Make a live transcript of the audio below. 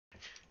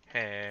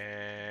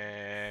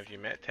Have you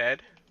met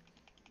Ted?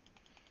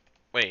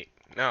 Wait,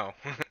 no.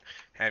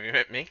 Have you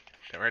met me?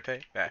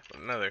 Demerte? Back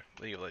with another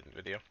League of Legends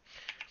video.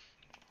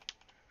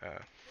 Uh,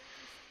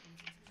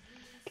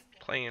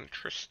 Playing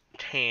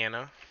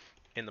Tristana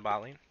in the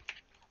bot lane.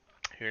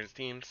 Here's the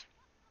teams.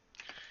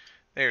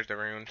 There's the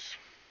runes.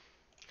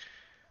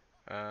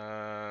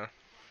 Uh,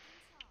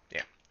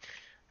 yeah.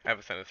 I have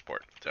a center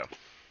support, so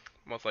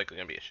most likely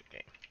gonna be a shit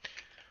game.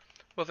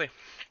 We'll see.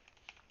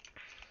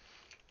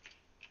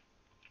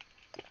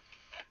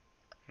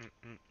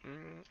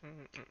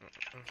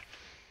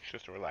 It's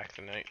just a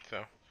relaxing night,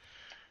 so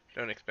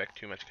don't expect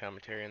too much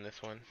commentary in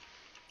this one.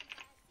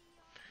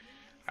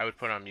 I would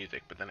put on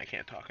music, but then I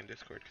can't talk in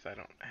Discord because I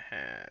don't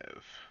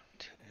have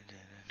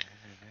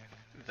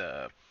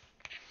the.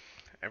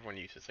 Everyone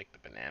uses like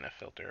the banana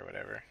filter or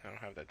whatever. I don't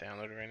have that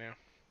downloaded right now.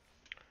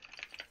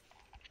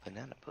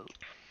 Banana boat.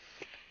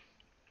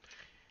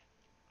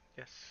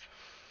 Yes.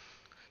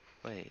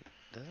 Wait,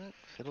 doesn't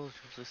Fiddles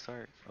usually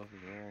start over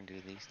here and do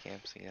these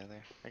camps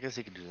together? I guess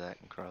he could do that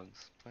in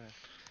Krugs. I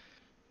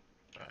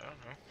don't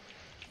know.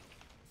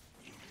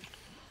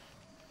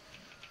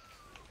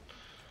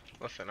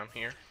 Listen, I'm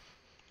here.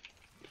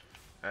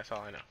 That's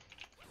all I know.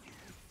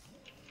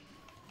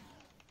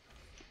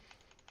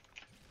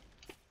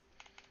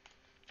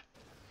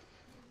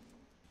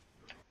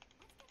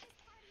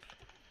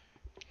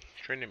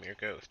 Tryndamere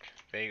Ghost,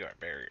 Vagar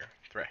Barrier,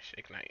 Thresh,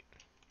 Ignite.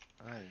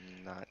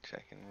 I'm not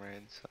checking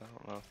red, so I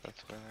don't know if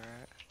that's where they're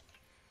at.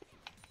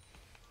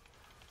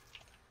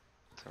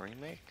 It's a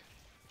remake?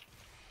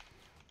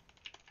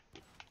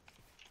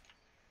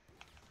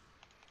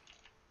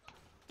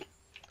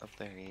 Up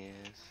there he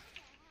is.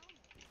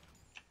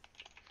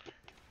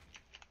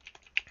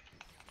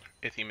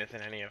 Is he missing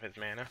any of his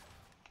mana?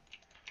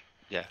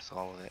 Yes,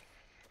 all of it.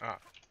 Ah.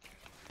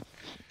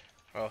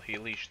 Well, he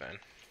leashed then.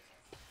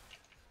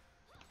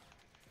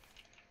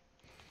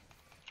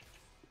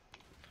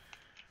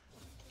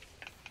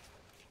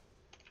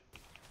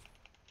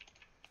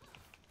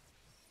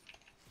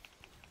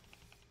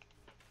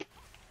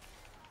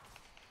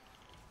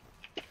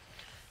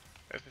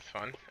 This is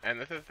fun, and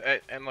this is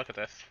and look at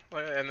this,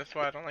 and this is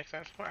why I don't like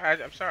center support.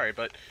 I'm sorry,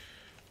 but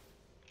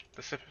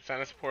the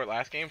center support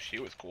last game, she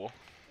was cool.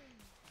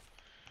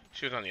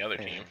 She was on the other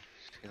Yeah, team.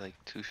 she like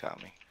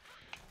two-shot me.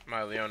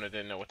 My Leona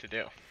didn't know what to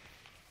do.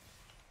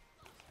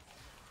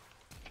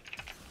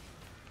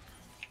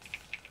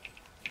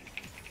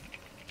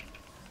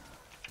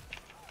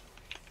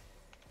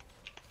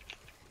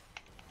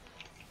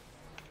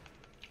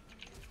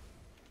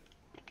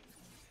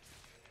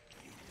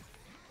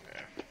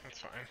 Yeah, that's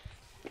fine.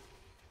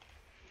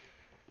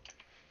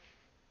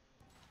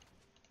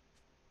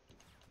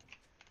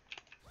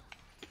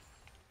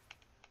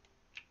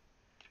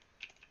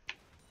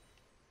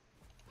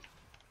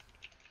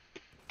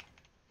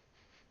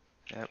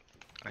 Yep,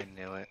 I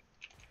knew it.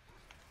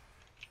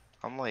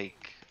 I'm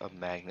like a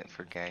magnet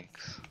for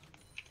ganks.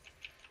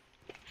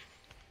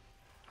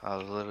 I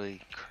was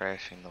literally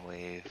crashing the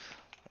wave,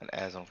 and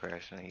as I'm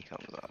crashing, he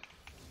comes up.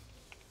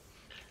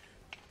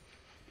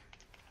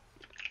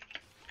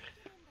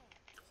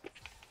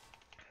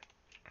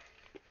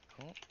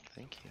 I don't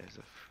think he has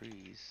a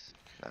freeze.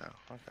 No,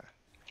 okay.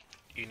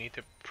 You need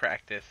to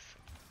practice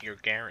your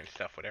Garen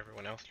stuff with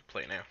everyone else you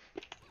play now.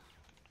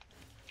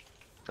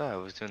 No, I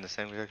was doing the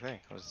same exact thing.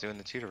 I was doing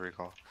the cheater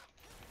recall.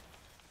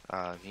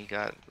 He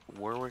got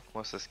Warwick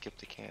must have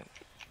skipped a camp.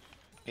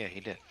 Yeah, he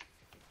did.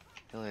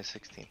 He only has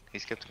 16. He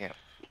skipped a camp.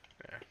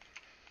 Yeah.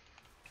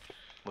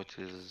 Which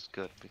is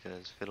good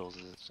because Fiddles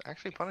is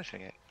actually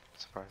punishing it,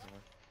 surprisingly.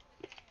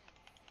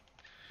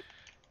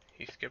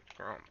 He skipped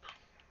Grump.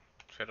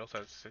 Fiddles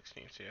has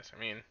 16 CS. I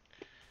mean,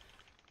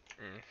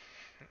 mm,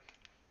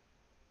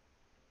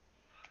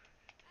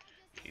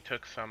 he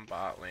took some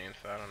bot lane,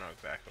 so I don't know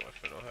exactly what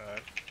Fiddle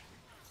had.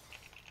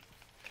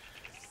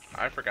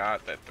 I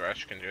forgot that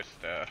Thresh can just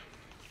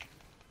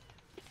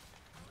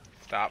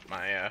stop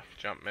my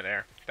jump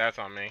midair. That's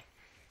on me.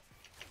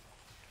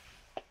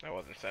 That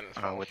wasn't Senna's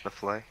fault. With the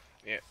flay?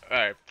 Yeah,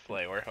 alright,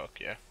 play or hook,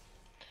 yeah.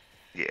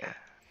 Yeah.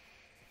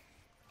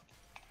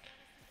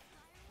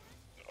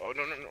 Oh,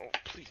 no, no, no,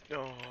 please,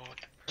 no.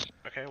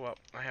 Okay, well,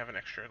 I have an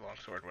extra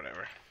longsword,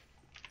 whatever.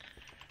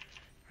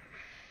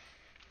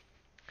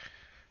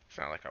 It's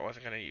not like I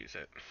wasn't gonna use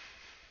it.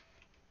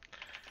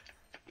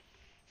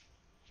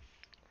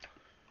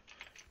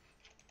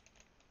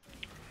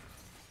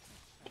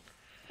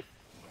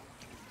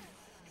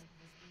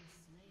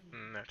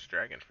 That's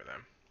dragon for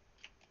them.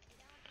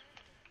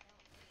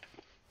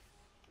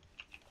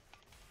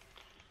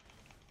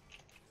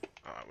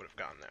 Oh, I would have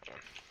gotten that one.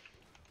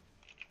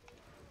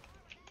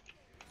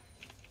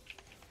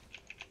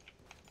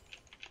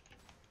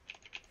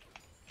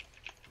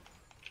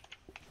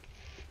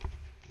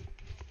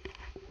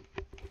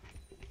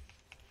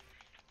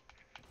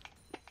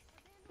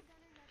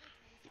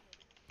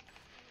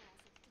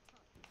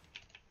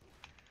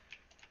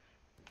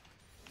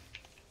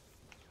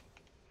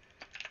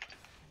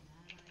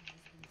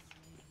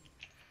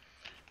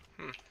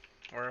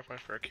 Or I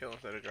went for a kill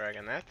instead of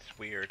dragon. That's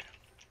weird.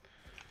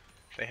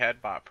 They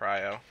had bot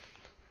prio.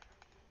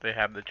 They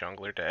have the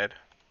jungler dead.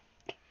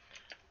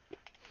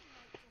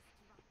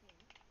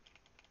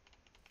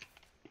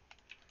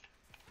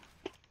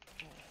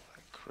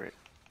 Crit.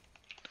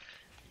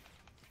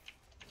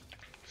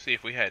 See,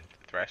 if we had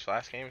Thresh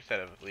last game instead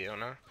of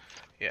Leona,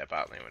 yeah,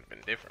 bot lane would have been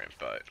different,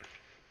 but...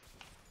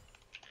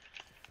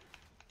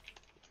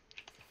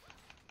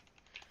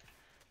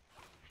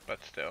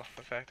 But still,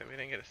 the fact that we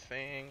didn't get a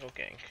single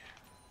gank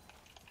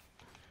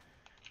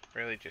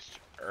really just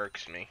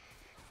irks me.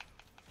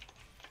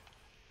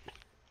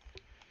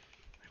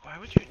 Why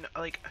would you,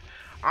 like,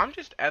 I'm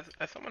just, as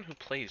someone who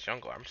plays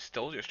jungle, I'm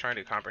still just trying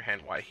to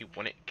comprehend why he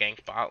wouldn't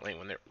gank bot lane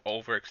when they're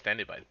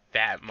overextended by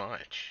that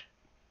much.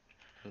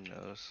 Who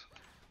knows?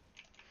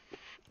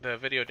 The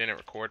video didn't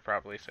record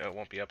properly, so it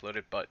won't be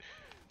uploaded, but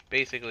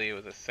basically it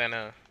was a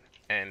Senna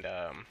and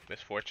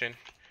Misfortune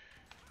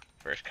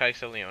versus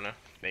Kai'Sa Leona.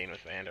 Vayne was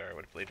banned, or I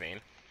would have played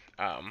Vayne.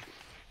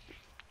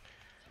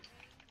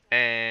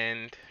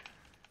 And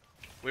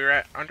we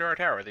were under our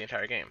tower the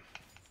entire game.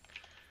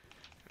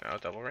 Now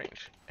double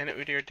range. And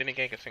Udyr didn't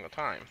gank a single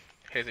time.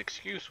 His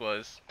excuse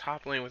was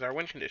top lane was our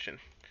win condition.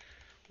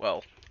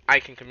 Well,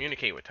 I can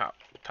communicate with top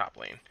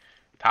lane.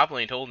 Top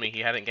lane told me he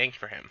hadn't ganked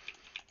for him.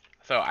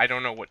 So I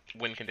don't know what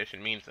win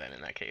condition means then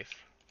in that case.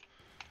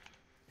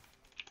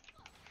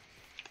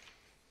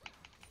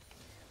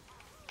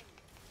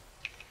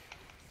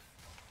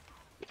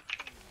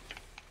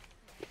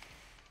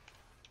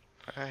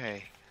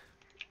 Hey.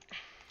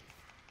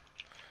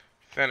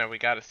 Senna, we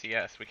got a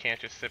CS. We can't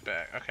just sit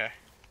back. Okay.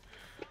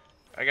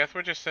 I guess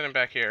we're just sitting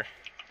back here.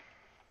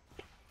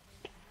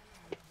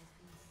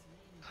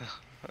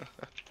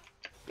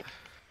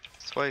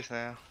 Twice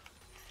now.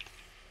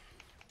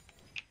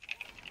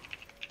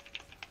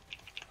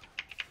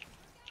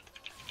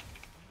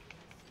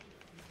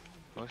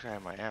 I wish I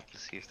had my app to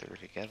see if they were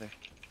together.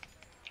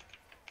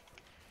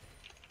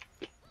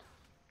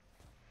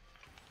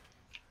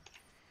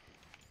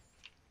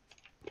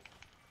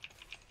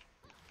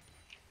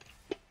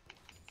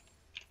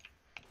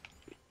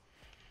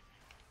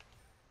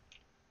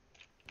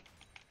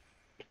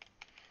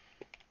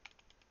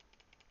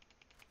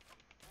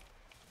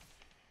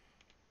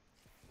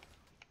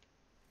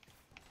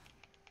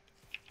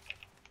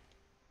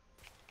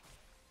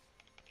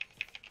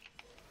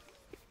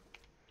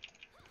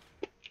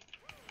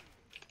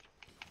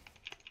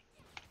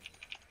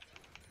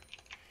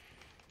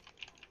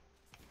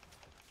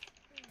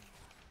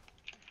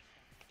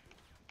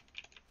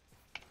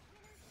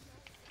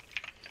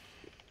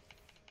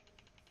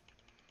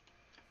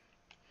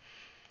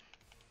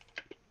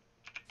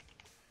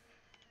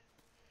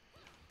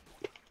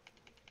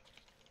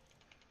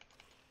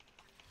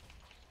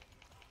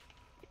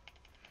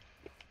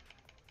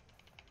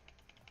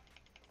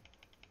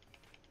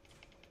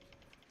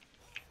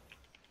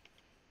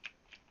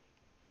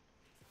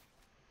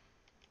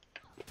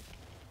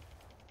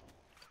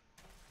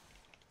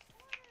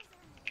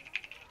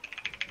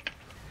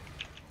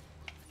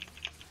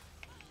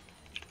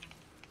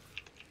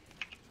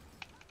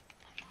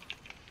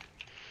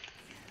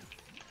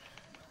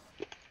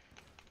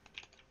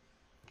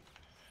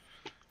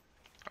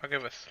 I'll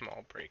give a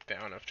small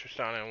breakdown of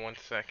Tristana in 1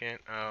 second.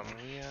 Have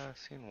we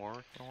seen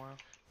Warwick in a while?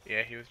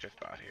 Yeah, he was just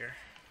about here.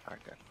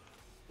 Alright, good.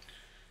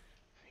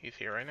 He's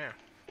here right now.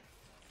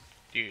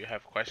 Do you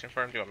have a question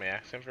for him? Do you want me to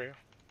ask him for you?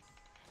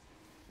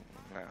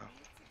 No.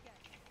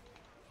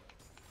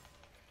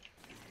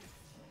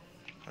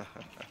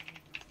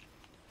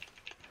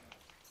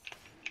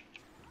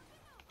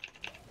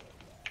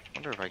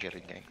 Wonder if I get a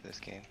gank this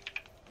game.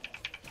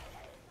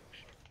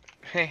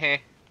 Hehe.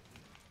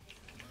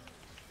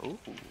 Ooh.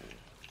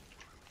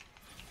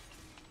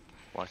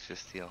 Watch this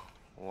steal.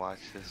 Watch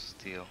this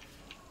steal.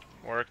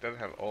 Warwick doesn't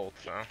have ult,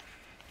 so.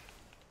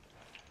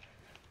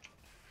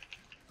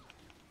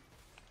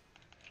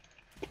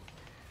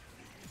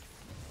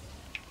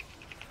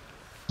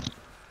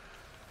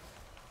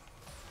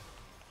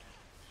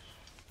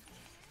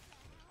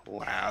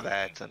 Wow,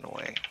 that's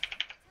annoying.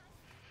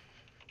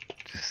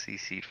 Just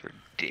CC for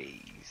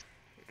days.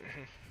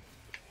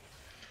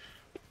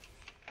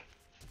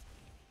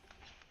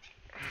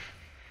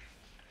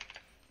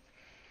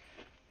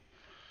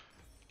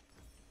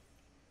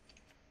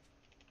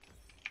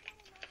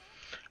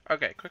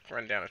 Okay, quick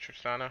rundown of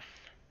Tristana.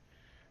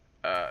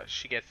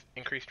 She gets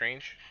increased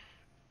range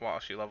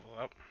while she levels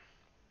up.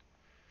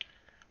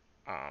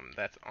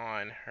 That's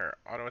on her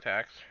auto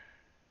attacks,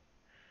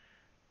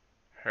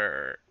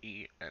 her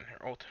E, and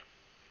her ult.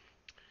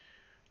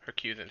 Her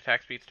Q is an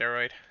attack speed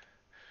steroid.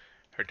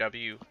 Her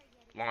W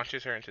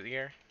launches her into the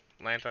air,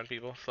 lands on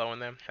people, slowing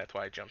them. That's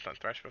why I jumped on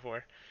Thresh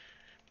before.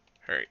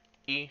 Her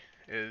E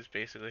is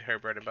basically her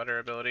bread and butter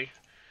ability.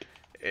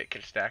 It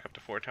can stack up to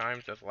 4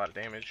 times, does a lot of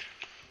damage.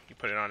 You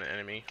put it on an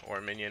enemy, or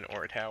a minion,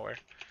 or a tower.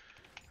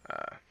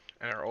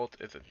 And her ult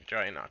is a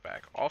giant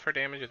knockback. All of her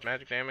damage is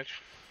magic damage,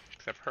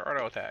 except for her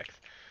auto attacks.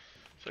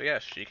 So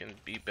yes, she can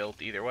be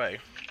built either way.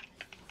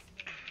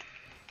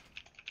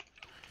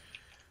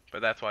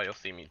 But that's why you'll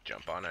see me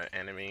jump on an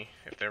enemy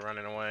if they're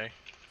running away.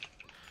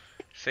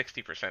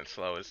 60%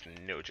 slow is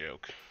no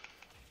joke.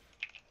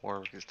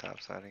 Warwick is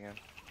topside again.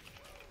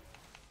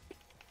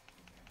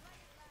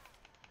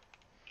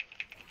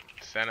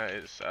 Senna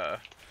is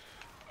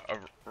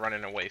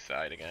running away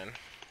side again.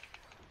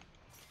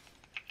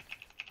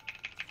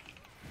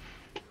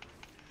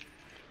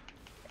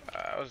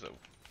 That was the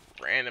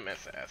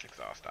randomest ass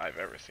exhaust I've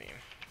ever seen.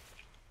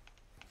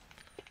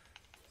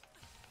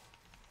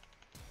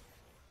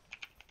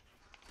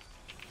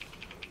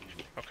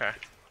 Okay.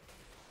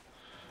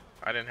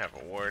 I didn't have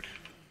a ward.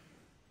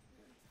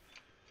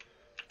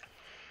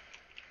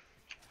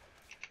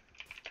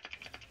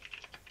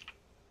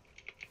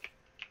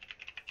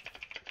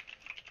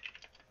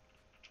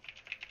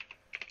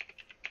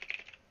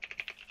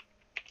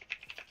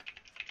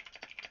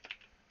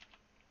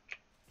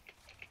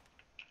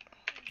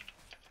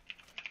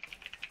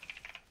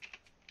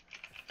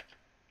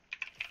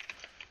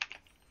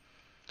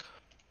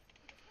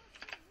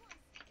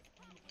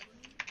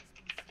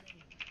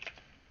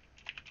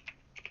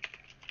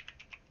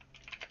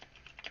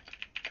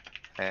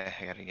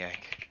 I got a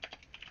yank.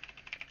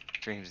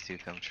 Dreams do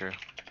come true.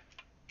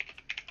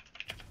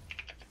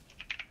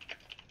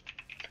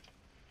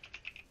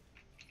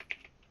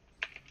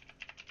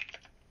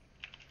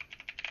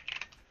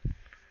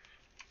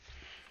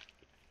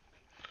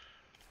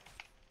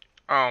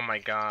 Oh my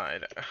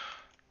god.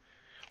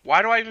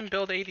 Why do I even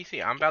build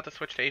ADC? I'm about to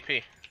switch to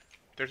AP.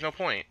 There's no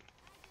point.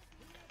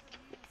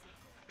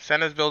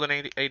 Senna's building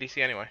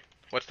ADC anyway.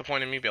 What's the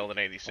point of me building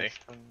ADC? That's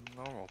the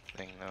normal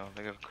thing though.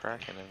 They go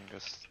Kraken and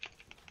just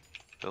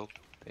build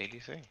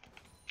ADC.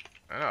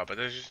 I know, but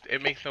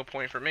it makes no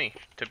point for me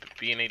to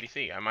be an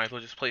ADC. I might as well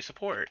just play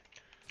support.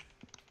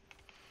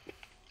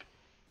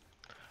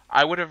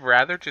 I would have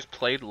rather just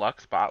played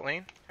Lux bot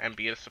lane and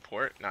be a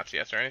support, not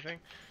CS or anything,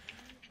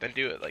 than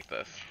do it like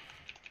this.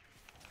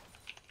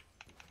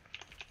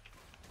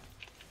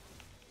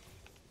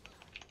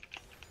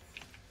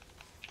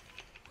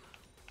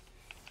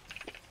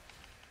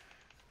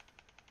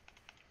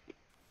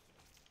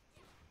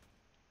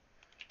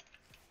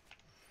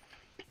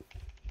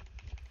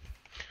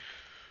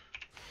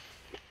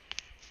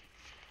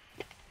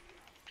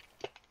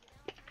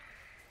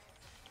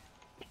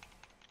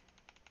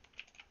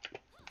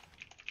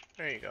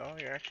 There you go,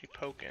 you're actually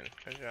poking.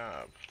 Good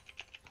job.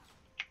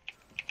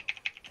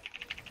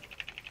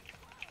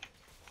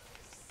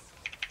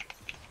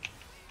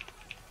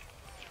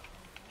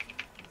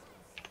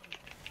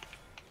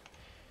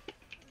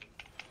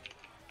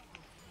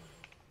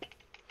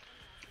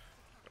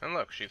 And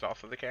look, she's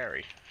also the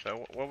carry.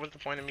 So what was the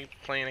point of me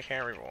playing a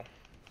carry role?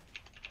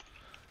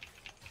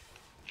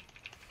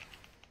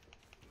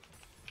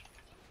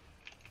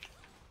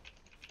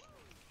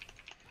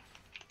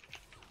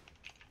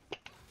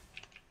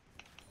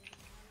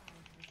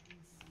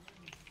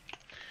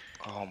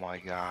 Oh my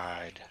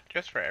god.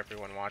 Just for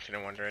everyone watching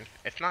and wondering,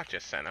 it's not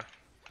just Senna.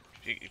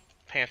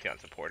 Pantheon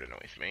support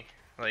annoys me.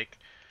 Like,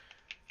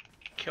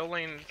 kill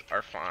lanes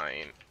are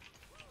fine,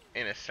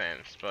 in a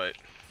sense, but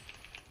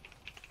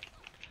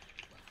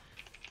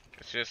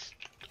it's just,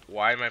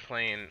 why am I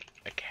playing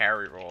a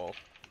carry role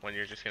when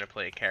you're just going to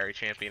play a carry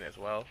champion as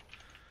well?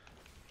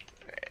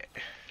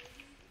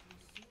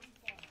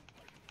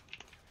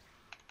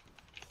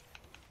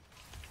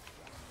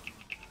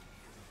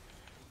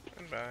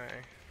 Goodbye.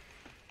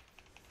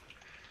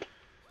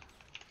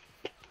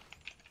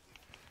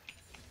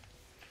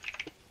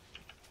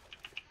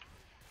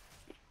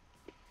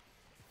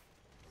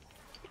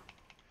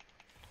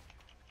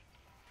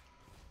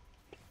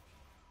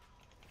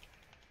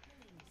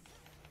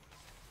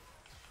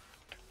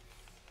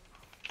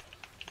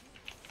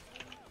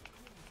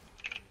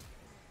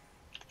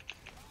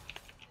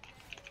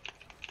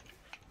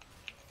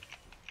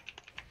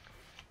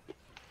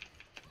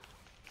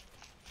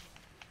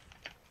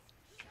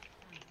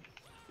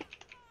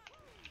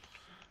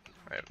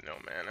 I have no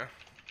mana.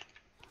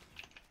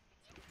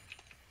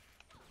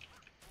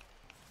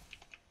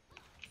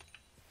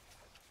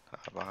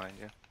 Behind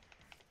you.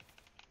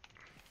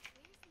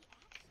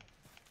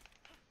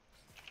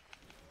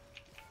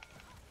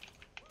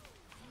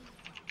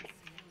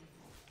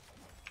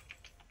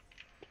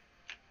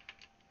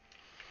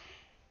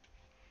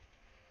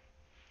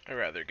 I'd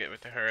rather give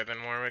it to her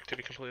than Warwick, to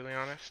be completely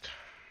honest.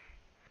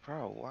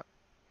 Bro, what?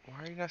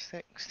 Why are you not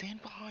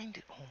stand behind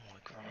it? Oh my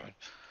god.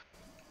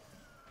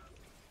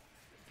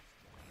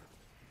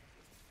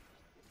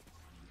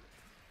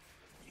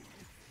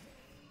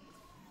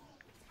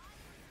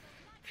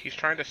 He's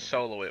trying to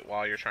solo it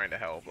while you're trying to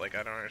help. Like,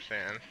 I don't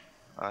understand.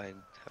 I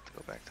have to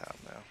go back top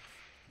now.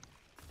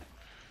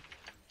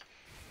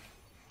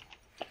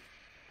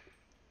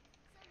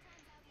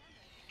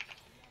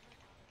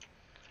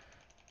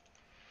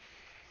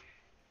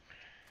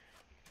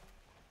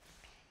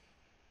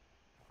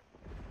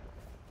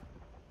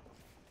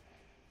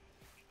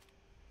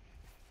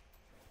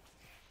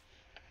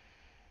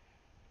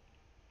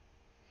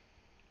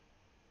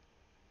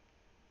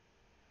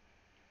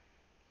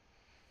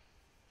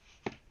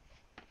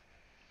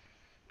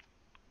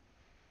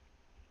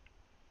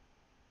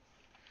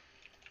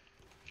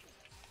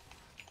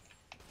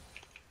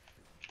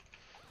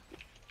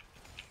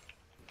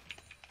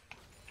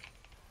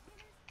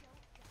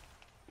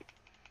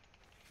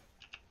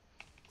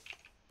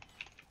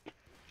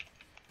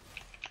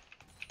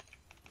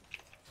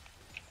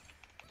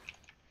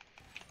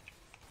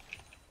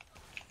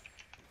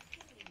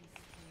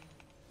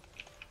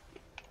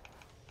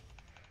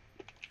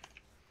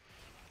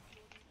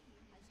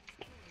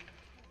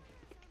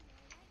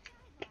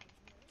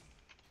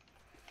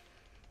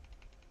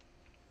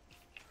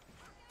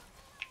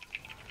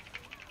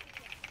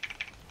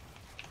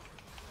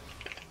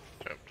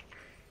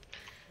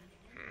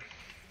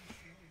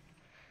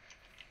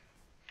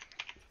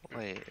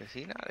 Wait, is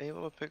he not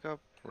able to pick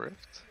up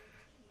Rift?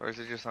 Or is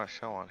it just not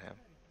show on him?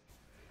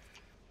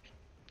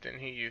 Didn't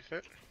he use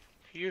it?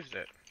 He used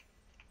it.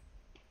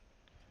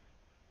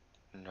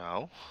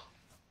 No.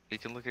 You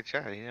can look at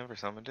chat, he never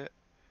summoned it.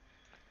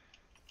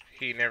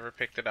 He never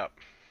picked it up.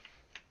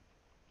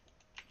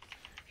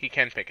 He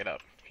can pick it up.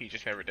 He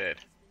just never did.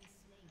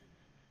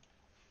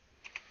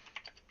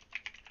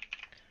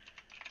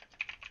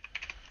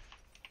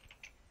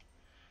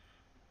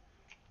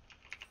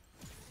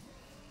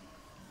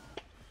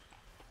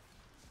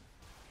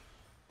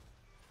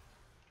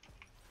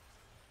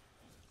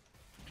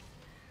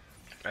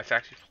 That's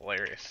actually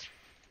hilarious.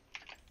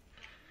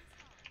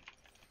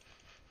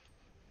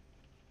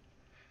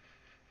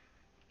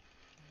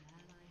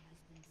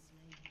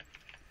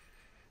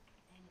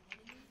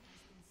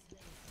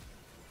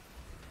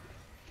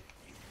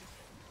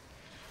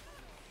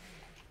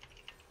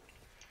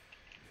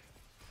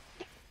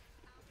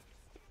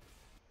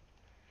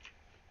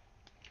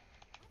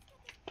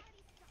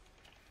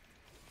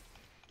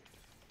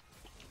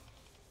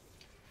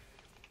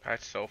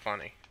 That's so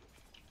funny.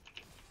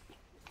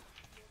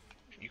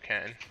 You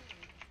can.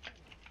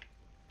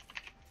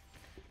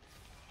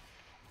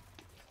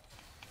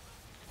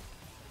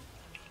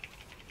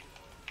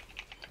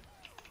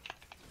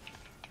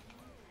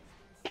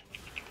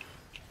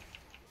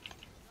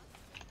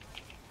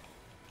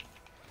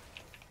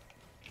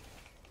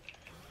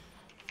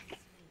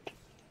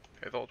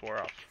 His ult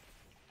wore off.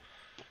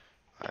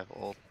 I have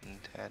ult and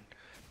 10.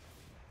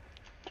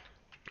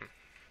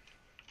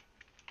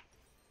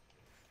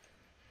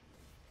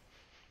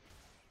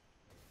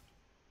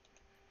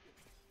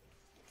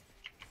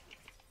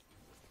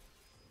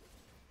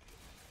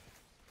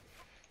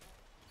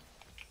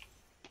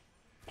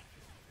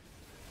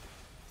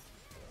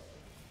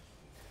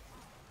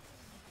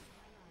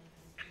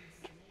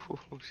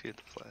 Ooh, she hit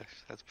the flash.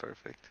 That's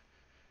perfect.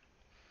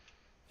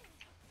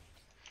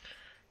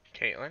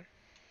 Caitlyn?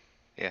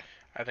 Yeah.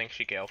 I think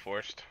she Gale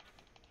forced.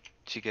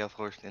 She gale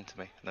forced into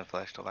me and then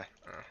flashed away.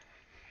 Oh.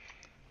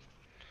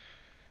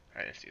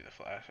 I didn't see the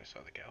flash. I saw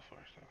the Gale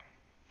force though.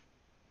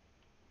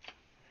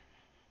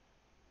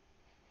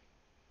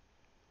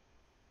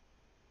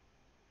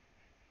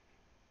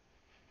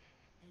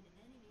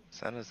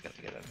 Senna's gonna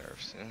get a nerf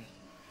soon.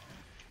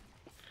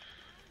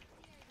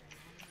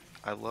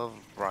 I love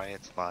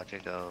Riot's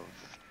logic of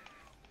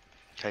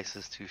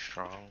Kai'Sa's too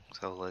strong,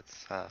 so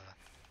let's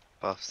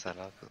buff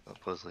Senna.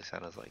 Supposedly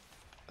Senna's like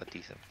a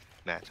decent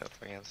matchup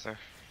against her.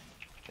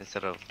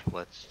 Instead of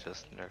let's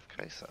just nerf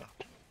Kai'Sa.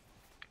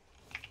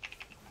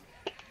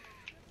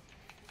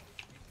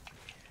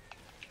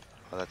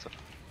 Oh, that's a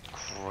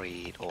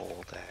great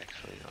ult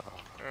actually. Oh.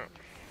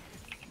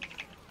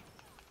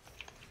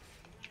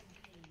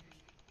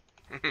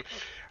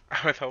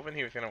 I was hoping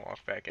he was gonna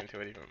walk back into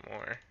it even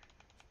more.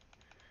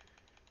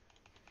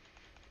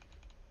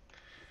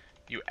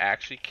 You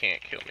actually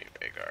can't kill me,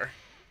 Veigar.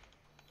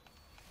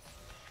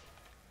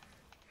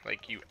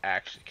 Like, you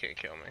actually can't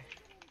kill me.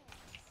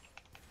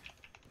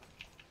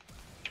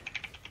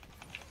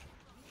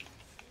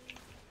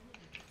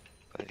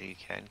 But you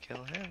can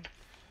kill him.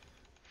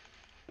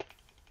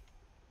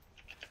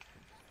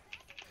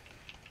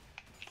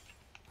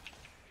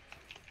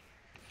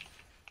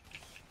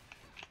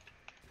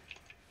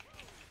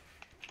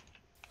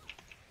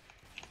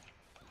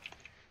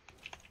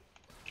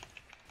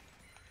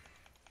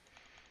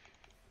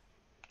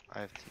 I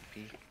have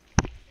TP.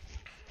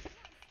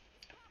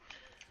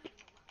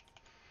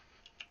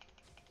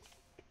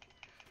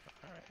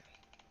 Alright.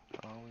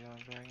 Oh, we on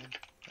dragon?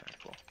 Alright,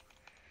 cool.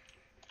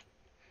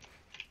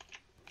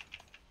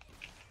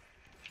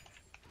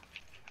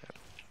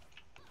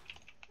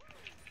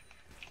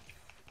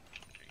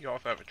 You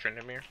also have a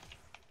Tryndamere.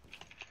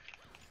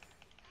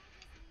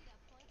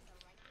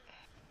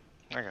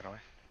 I got away.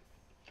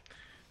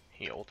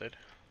 He ulted.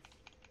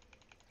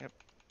 Yep.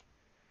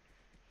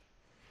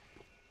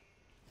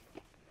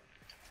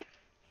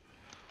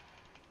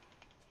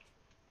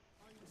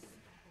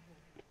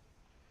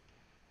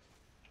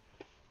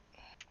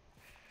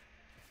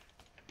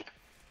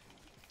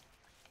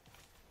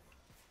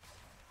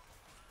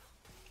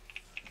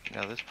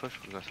 Now this push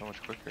would go so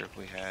much quicker if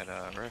we had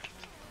Rift.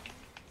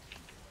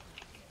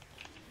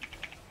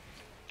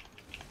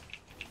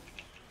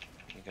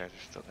 You guys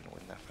are still gonna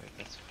win that fight.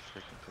 That's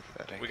freaking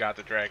pathetic. We got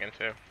the dragon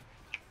too.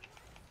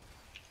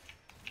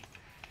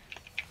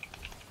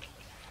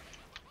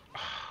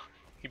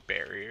 He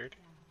barriered.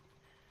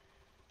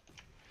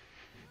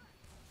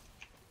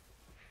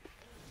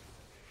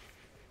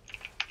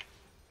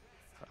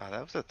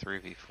 That was a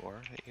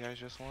 3v4 that you guys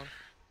just won?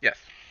 Yes.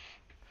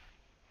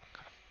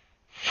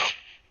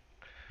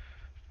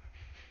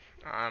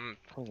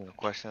 Wasn't a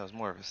question, that was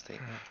more of a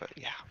statement, but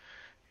yeah.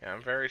 Yeah,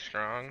 I'm very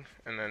strong,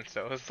 and then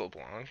so is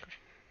LeBlanc.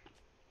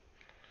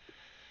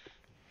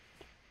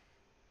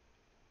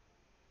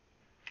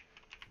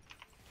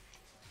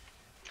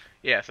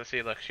 Yeah, so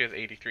see, look, she has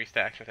 83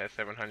 stacks and has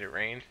 700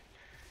 range.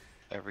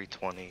 Every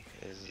 20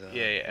 is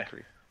yeah.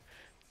 increase.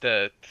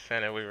 The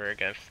Senna we were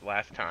against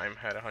last time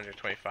had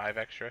 125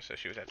 extra, so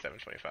she was at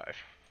 725.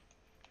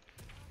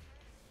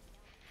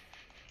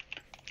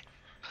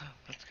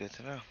 That's good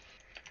to know.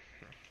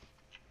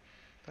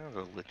 I'll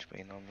go Lich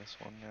Bane on this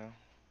one now.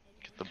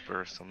 Get the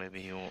burst so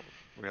maybe he won't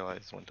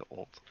realize when to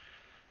ult.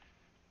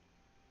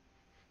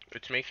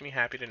 Which makes me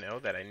happy to know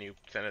that I knew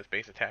Senna's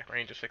base attack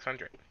range of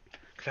 600.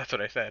 Because that's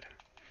what I said.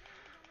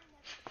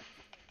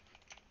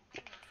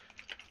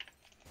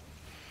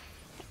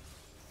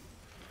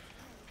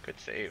 Good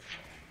save.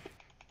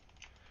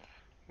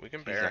 We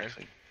can He's Baron.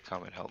 actually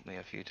come and helped me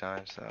a few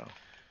times, so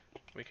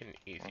We can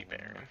easy I'm gonna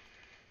Baron.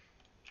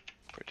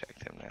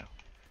 protect him now.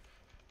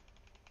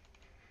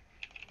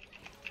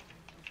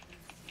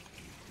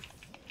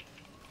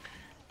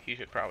 He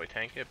should probably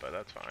tank it, but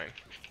that's fine.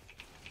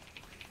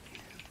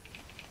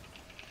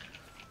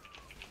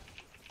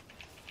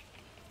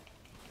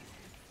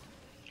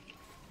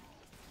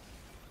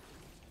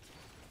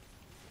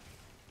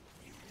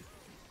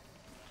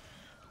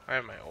 I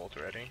have my ult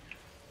ready.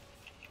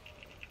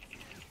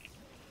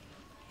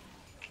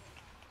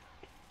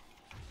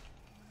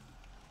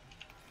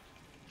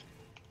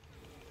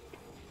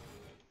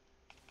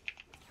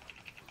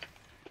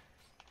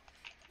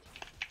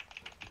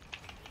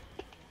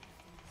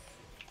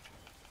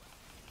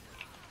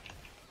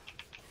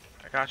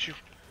 I got you.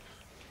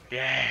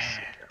 Yeah!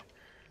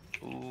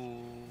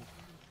 Ooh,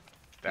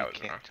 That you was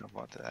can't wrong. jump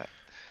onto that.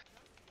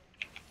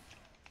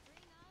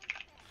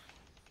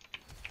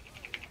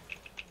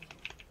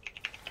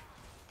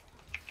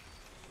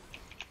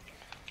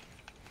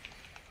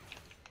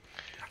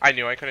 I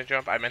knew I couldn't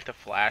jump. I meant to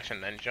flash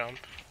and then jump.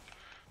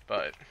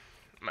 But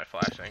my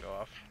flash didn't go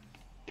off.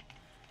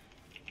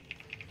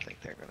 I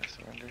think they're gonna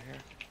surrender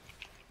here.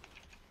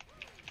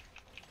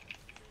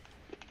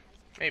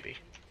 Maybe.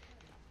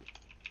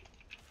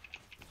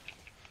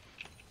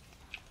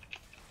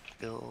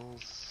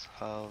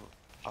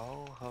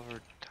 I'll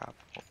hover top.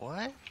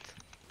 What?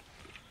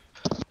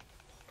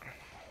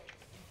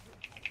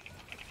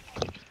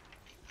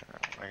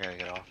 I gotta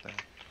get off now.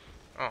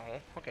 Oh,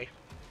 okay.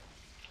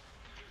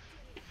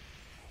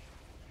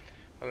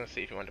 I was gonna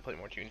see if you wanted to play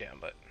more June down,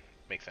 but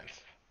makes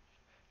sense.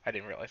 I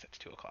didn't realize it's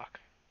 2 o'clock.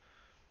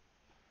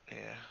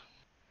 Yeah.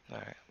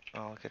 Alright,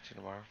 I'll catch you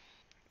tomorrow.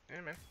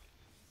 Yeah, man.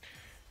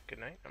 Good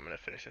night. I'm gonna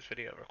finish this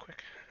video real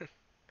quick.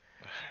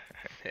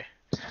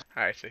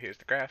 Alright, so here's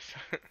the grass.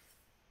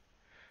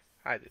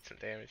 I did some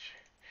damage.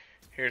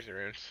 Here's the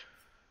runes.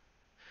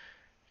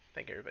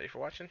 Thank you everybody for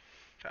watching.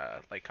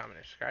 Like, comment,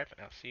 and subscribe, and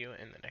I'll see you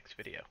in the next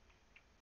video.